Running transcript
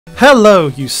Hello,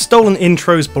 you stolen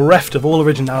intros bereft of all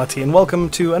originality, and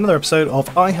welcome to another episode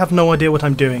of I Have No Idea What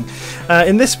I'm Doing.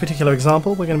 In this particular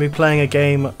example, we're going to be playing a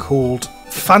game called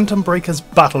Phantom Breakers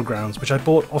Battlegrounds, which I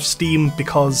bought off Steam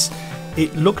because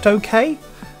it looked okay.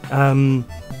 I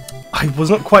was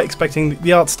not quite expecting.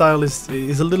 The art style is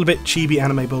a little bit chibi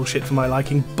anime bullshit for my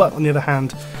liking, but on the other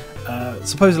hand,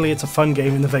 supposedly it's a fun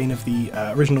game in the vein of the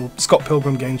original Scott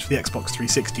Pilgrim games for the Xbox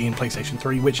 360 and PlayStation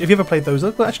 3, which, if you ever played those,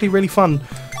 are actually really fun,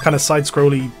 kind of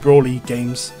side-scrolly, brawly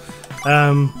games.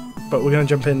 But we're going to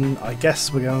jump in, I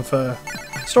guess we're going for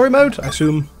story mode, I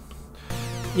assume.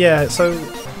 Yeah, so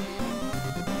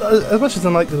as much as I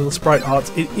like the little sprite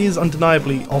art, it is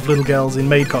undeniably of little girls in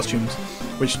maid costumes,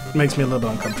 which makes me a little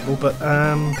bit uncomfortable, but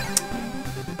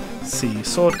let's see,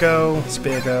 sword girl,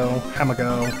 spear girl, hammer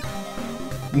girl,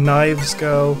 knives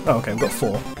girl. Oh, okay, we've got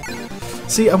 4.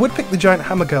 See, I would pick the giant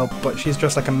hammer girl, but she's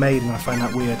dressed like a maid and I find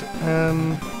that weird.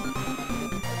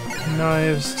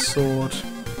 Knives, sword,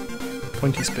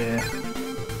 pointy spear.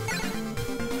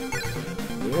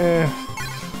 Yeah.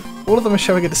 All of them are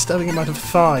showing a disturbing amount of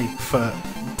thigh for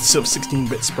sort of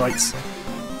 16-bit sprites.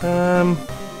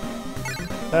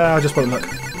 I just won't look.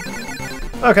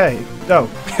 Okay, oh,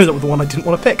 here's up with the one I didn't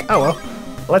want to pick. Oh well,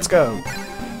 let's go.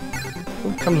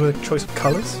 Ooh, comes with a choice of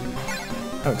colours.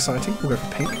 How exciting. We'll go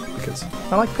for pink, because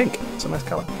I like pink. It's a nice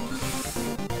colour.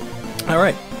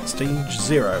 Alright, stage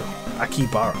 0.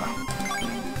 Akibara.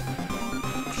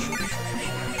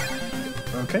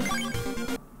 Okay.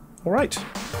 Alright.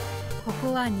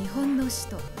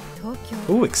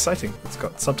 Ooh, exciting. It's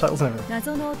got subtitles and everything.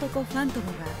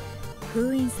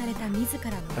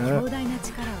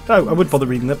 I would bother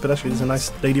reading that, but actually there's a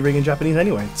nice lady ring in Japanese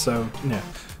anyway, so, yeah.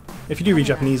 If you do read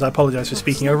Japanese, I apologise for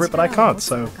speaking over it, but I can't,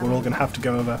 so we're all going to have to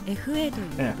go over.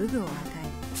 Yeah.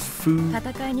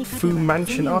 Fu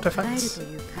Mansion artifacts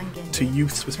to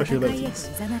youths with special abilities.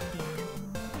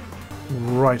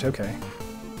 Right, okay.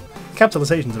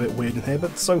 Capitalization's a bit weird in here,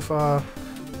 but so far...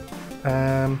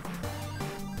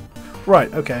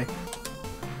 Right, okay.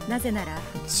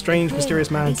 Strange, mysterious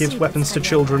man gives weapons to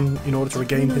children in order to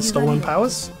regain his stolen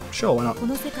powers? Sure, why not?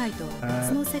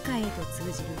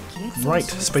 Right,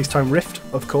 space-time rift,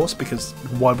 of course, because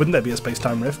why wouldn't there be a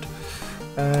space-time rift?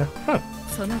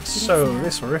 So,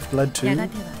 this rift led to...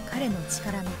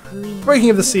 breaking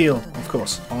of the seal, of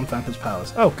course, on Phantom's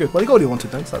powers. Oh, good. Well, he got what he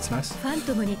wanted then, so that's nice.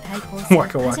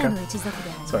 Waka waka.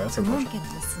 Sorry, that's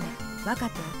unfortunate.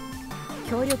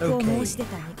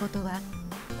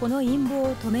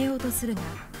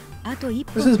 Okay.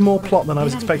 This is more plot than I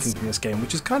was expecting from this game,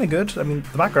 which is kind of good. I mean,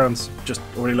 the backgrounds just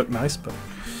already look nice, but...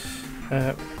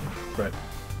 right.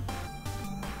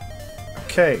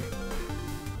 Okay.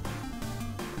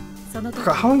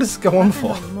 How long does this go on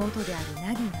for?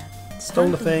 Stole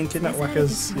the thing, kidnapped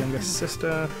Waka's younger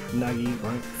sister, Nagi,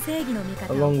 right?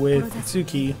 Along with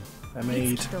Itsuki, a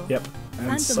maid, yep,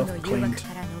 and self-proclaimed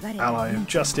ally of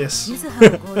justice.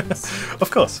 Of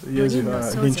course,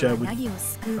 Yozuha ninja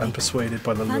unpersuaded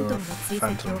by the lure of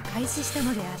Phantom.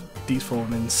 These 4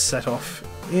 women set off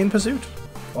in pursuit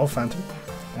of Phantom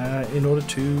in order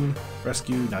to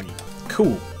rescue Nagi.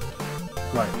 Cool.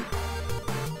 Right.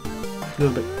 A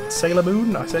little bit Sailor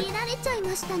Moon, I say.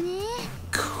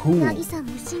 Cool. I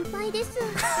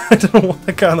don't know what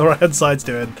the guy on the right hand side's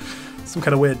doing. Some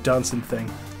kind of weird dancing thing.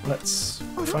 Let's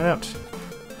find out.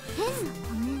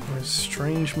 Those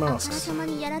strange masks.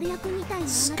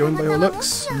 Going by your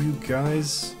looks, you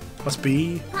guys must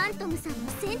be...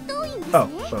 Oh,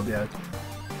 well, yeah.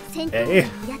 Hey!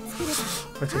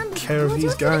 I take care of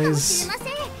these guys.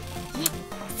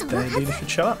 Their leader should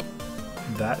show up.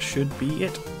 That should be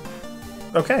it.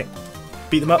 Okay.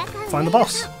 Beat them up, find the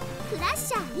boss.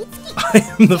 I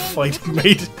am the fighting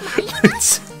maid.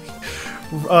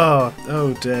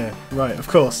 Oh dear. Right, of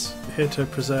course. Here to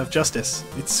preserve justice.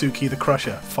 Itsuki the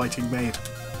Crusher, fighting maid.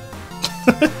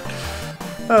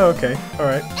 Oh, okay.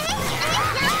 Alright.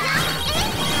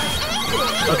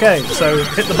 Okay, so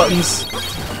hit the buttons.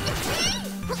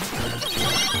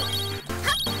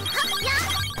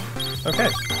 Okay.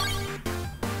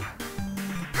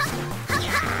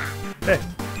 Okay,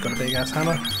 got a big ass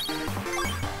hammer.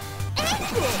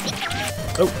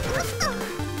 Oh.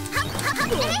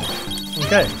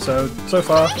 Okay, so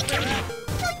far...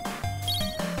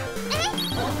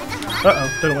 Uh-oh,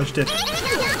 don't know what she did.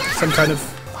 Some kind of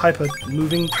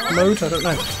hyper-moving mode? I don't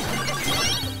know.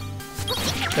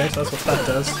 Okay, so that's what that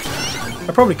does.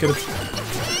 I probably could have...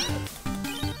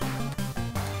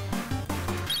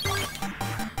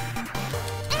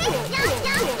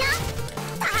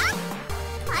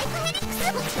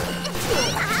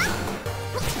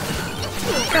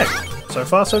 Okay, so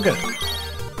far so good.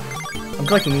 I'm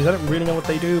collecting these. I don't really know what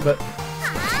they do, but...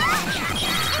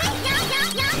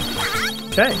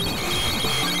 Okay.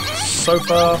 So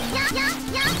far,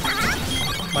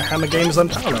 my hammer game is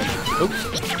unparalleled.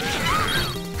 Oops.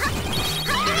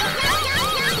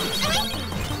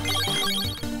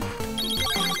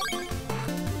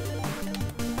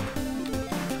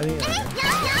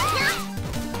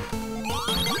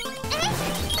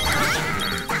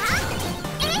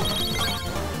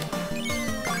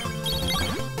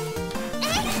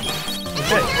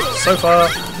 So far,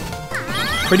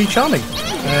 pretty charming.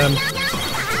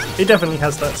 It definitely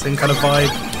has that same kind of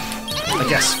vibe. I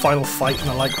guess final fight and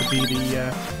the like would be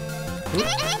the.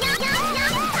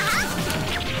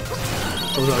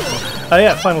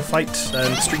 Yeah, final fight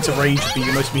and Streets of Rage would be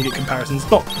your most immediate comparisons.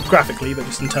 Not graphically, but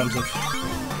just in terms of.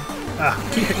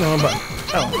 Keep hitting the wrong button.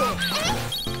 Oh.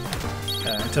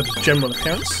 In terms of general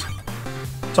appearance.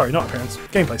 Sorry, not appearance.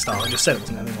 Gameplay style. I just said it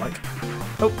wasn't anything like.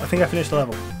 Oh, I think I finished the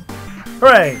level.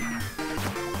 Hooray!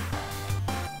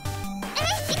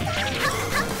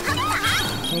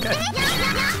 Okay.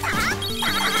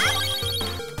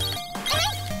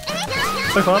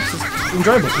 So far, this is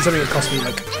enjoyable, considering it cost me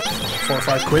like 4 or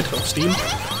 5 quid off Steam.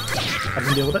 I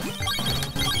can deal with it.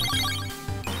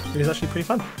 It is actually pretty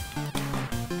fun.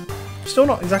 Still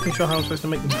not exactly sure how I'm supposed to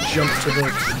make them jump to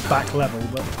the back level,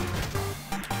 but...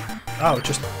 Oh,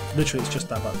 just... Literally, it's just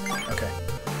that button. Okay.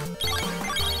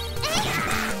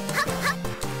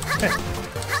 Okay.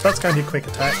 So that's going to be quick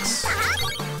attacks.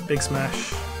 Big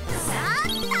smash.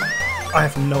 I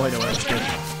have no idea what I just did.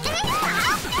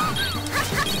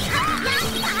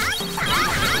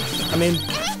 I mean,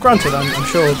 granted, I'm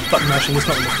sure button mashing is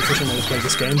not the most efficient way to play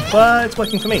this game, but it's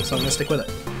working for me, so I'm going to stick with it.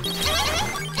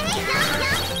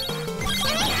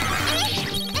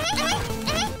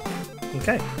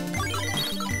 Okay.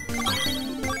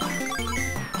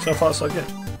 So far, so good.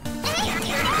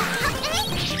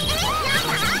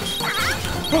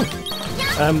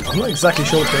 I'm not exactly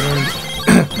sure what's going on.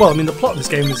 Well, I mean, the plot of this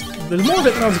game is... There's more of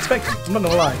it than I was expecting, I'm not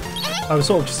gonna lie. I was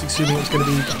sort of just assuming it was going to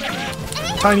be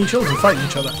tiny children fighting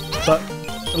each other, but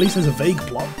at least there's a vague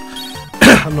plot.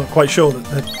 I'm not quite sure that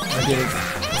the idea of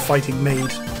fighting maid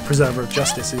preserver of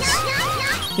justice is...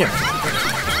 Yeah.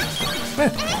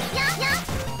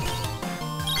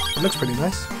 It looks pretty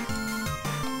nice.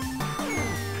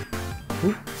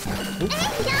 Ooh. Ooh.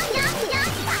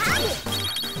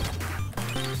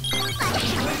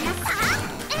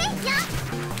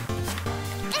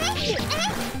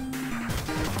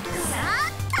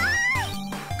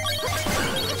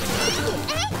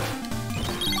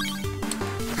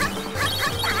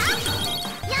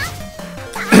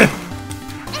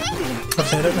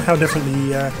 I don't know how different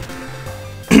the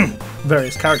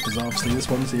various characters are. Obviously, this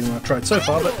one's the only one I've tried so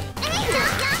far, but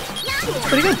it's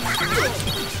pretty good.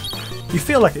 You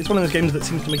feel like it's one of those games that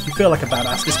seems to make you feel like a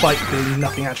badass, despite being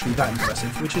nothing actually that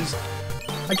impressive, which is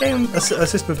a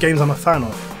system of games I'm a fan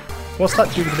of. What's that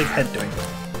dude with the big head doing?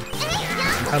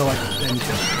 How do I end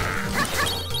him?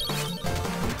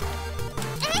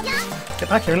 Get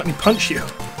back here and let me punch you.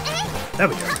 There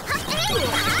we go.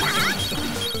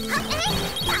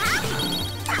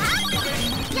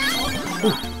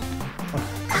 Ooh.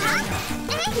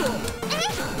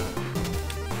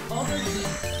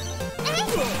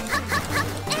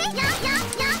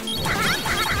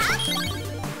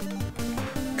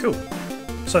 Cool.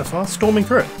 So far, storming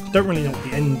through it. Don't really know what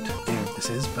the end game of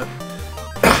this is, but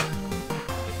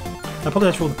I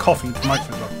apologize for all the coughing to the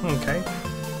microphone as well. Okay.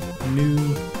 New.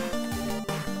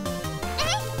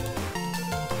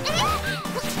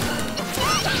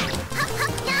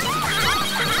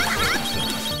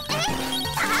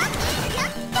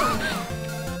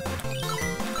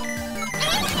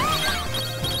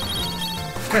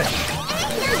 Okay.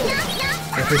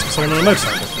 Yeah, there's someone on a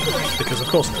motorcycle, because of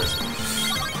course there is.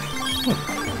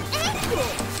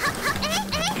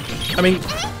 I mean,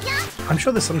 I'm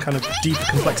sure there's some kind of deep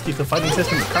complexity to the fighting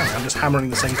system, but currently I'm just hammering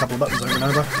the same couple of buttons over and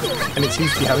over, and it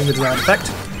seems to be having the desired effect.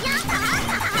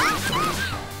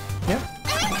 Yeah,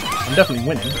 I'm definitely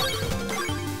winning.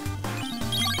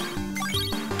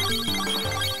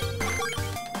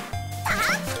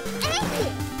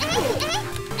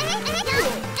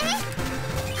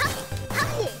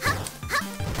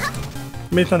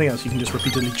 I mean, if nothing else, you can just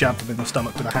repeatedly jab them in the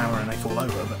stomach with a hammer and they fall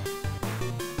over, but...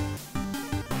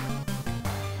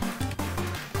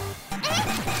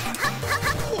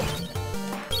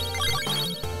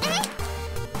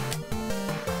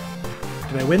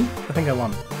 Did I win? I think I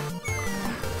won.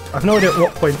 I've no idea at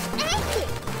what point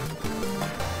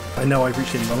I know I've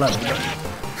reached the end of the level, but...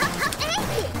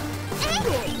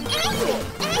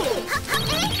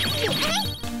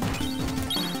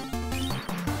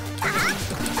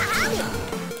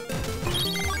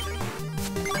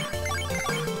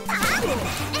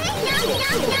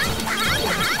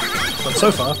 But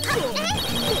so far,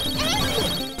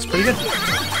 it's pretty good.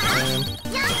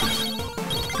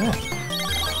 Yeah.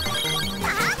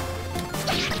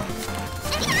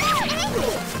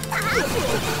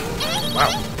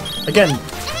 Wow. Again,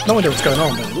 no idea what's going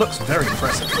on, but it looks very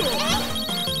impressive.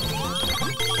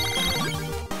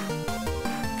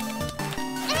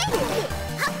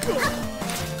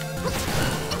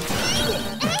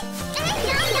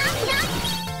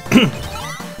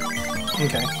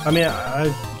 Okay, I mean,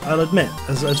 I'll admit,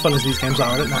 as fun as these games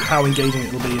are, I don't know how engaging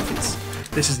it'll be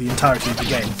if this is the entirety of the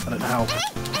game. I don't know how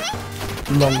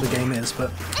long the game is,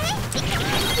 but...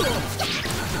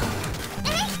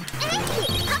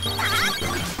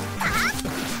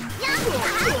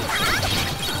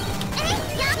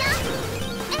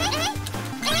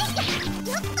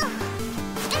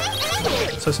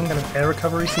 So some kind of air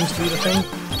recovery seems to be the thing, I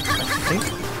think.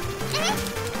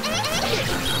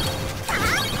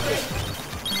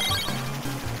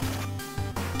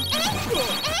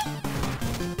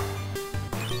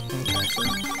 Okay, so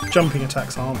jumping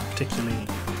attacks aren't particularly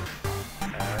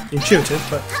intuitive,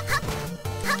 but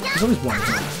there's always one.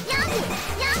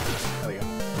 There we go.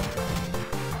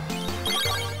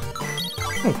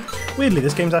 Oh, weirdly,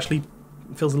 this game's actually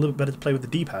feels a little bit better to play with the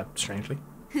D-pad, strangely.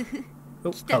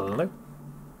 Oh, hello.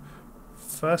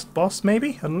 First boss,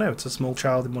 maybe? I don't know, it's a small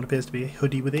child in what appears to be a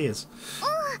hoodie with ears.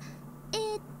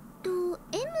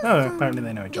 Oh, apparently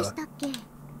they know each other.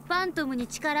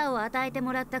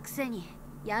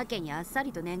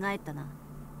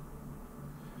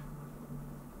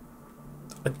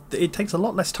 It takes a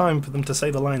lot less time for them to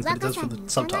say the lines than it does for the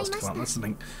subtitles to come out. That's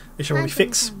something they should probably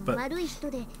fix, but...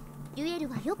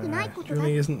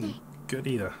 Julie isn't good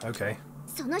either. Okay.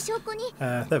 There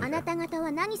we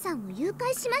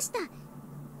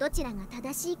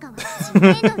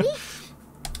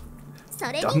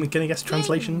go. I'm gonna guess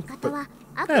translation, but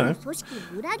I don't know.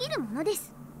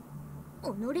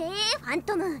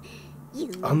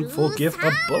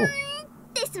 Unforgivable. I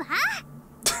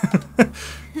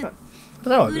don't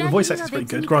know, the voice acting's pretty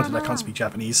good. Granted, I can't speak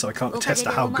Japanese, so I can't attest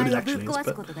to how good it actually is,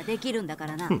 but...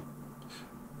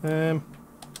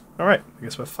 Alright, I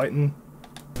guess we're fighting...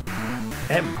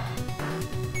 M.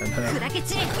 And her...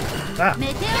 Ah!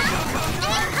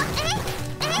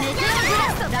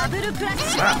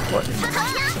 Ah, what in the...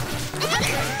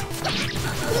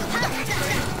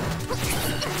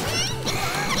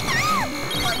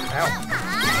 Ow.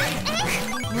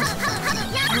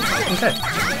 Okay, I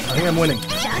think I'm winning.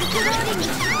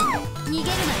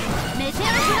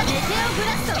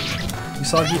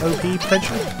 Usagi OP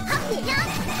potentially?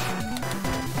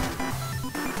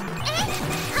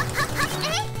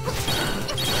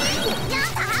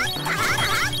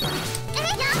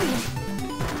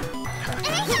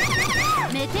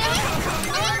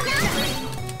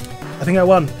 I think I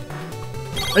won.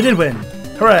 I did win.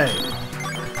 Hooray!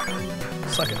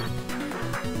 Suck it.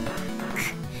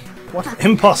 What?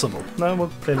 Impossible. No, we're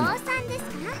clearly not.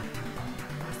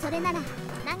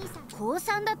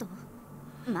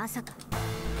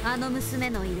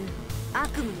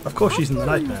 Of course she's in the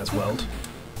Nightmares world.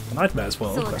 The Nightmares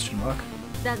world? Question mark.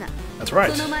 That's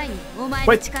right.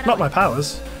 Wait, not my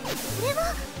powers.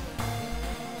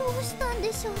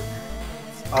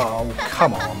 Oh,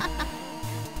 come on.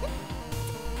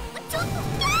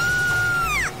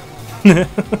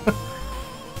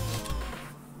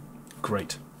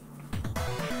 Great.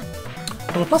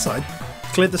 On the plus side,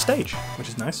 cleared the stage, which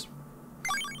is nice.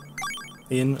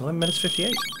 In 11 minutes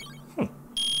 58.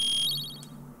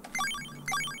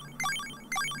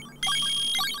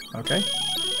 Okay.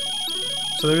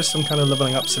 So there is some kind of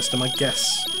leveling up system, I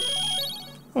guess.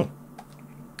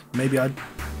 Maybe I'd...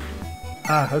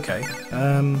 Ah, okay.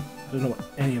 I don't know what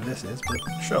any of this is, but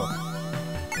sure.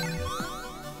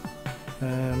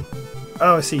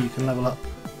 Oh, I see, you can level up.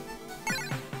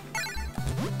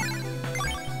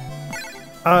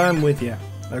 I'm with you.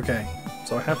 Okay,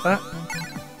 so I have that?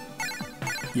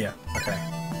 Yeah, okay.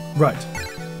 Right.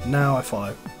 Now I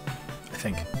follow. I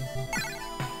think.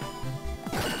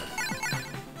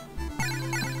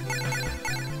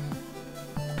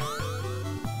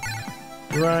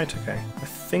 Right, okay. I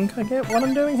think I get what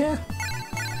I'm doing here?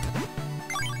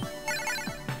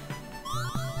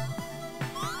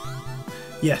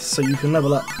 Yes, so you can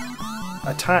level up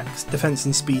attacks, defense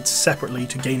and speed separately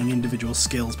to gaining individual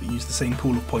skills, but use the same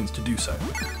pool of points to do so.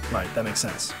 Right, that makes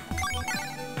sense.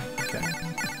 Okay.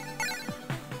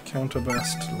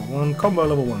 Counterburst level 1, combo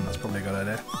level 1, that's probably a good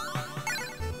idea.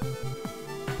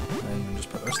 And then just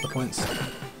put the rest of the points.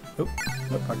 Oh,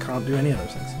 nope, I can't do any of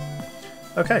those things.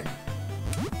 Okay.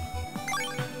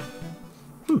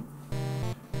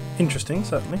 Interesting,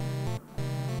 certainly.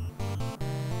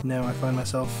 now I find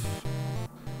myself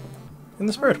in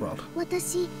the spirit world.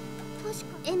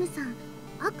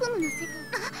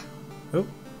 Oh,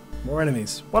 more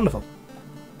enemies. Wonderful.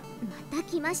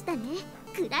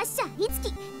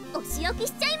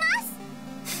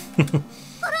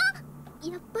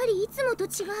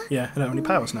 Yeah, I don't have any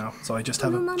powers now, so I just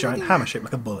have a giant hammer shaped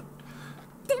like a bullet.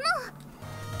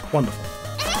 Wonderful.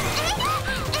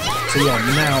 So yeah,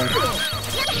 now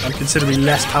I'm considerably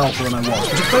less powerful than I was,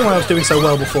 which explains why I was doing so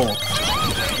well before.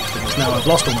 Because now I've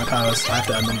lost all my powers, I have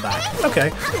to earn them back.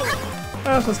 Okay.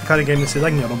 That's the kind of game this is, I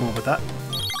can get on board with that.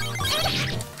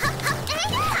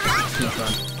 Not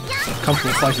that I'm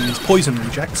comfortable fighting these poison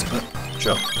rejects, but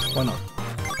sure, why not?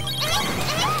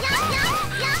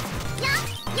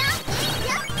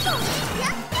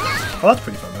 Well, that's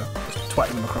pretty fun though, just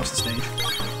twatting them across the stage.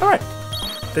 Alright,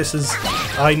 this is...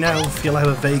 I now feel I have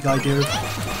a vague idea of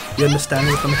the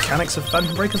understanding of the mechanics of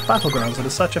Phantom Breaker's Battlegrounds, and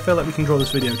as such I feel like we can draw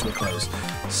this video to a close.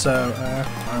 So,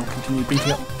 I'll continue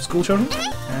beating up school children,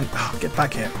 and get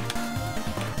back here.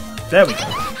 There we go.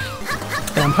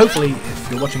 Hopefully, if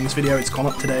you're watching this video, it's gone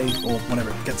up today, or whenever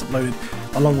it gets uploaded,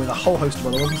 along with a whole host of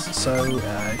other ones, so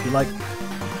if you like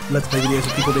Let's Play videos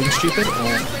of people being stupid,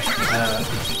 or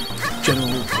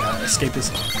general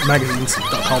escapist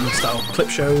magazines.com style clip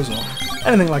shows, or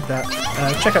anything like that,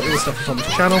 check out the other stuff that's on this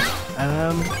channel.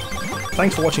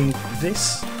 Thanks for watching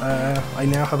this. I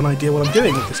now have an idea what I'm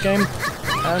doing with this game,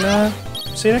 and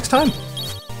see you next time.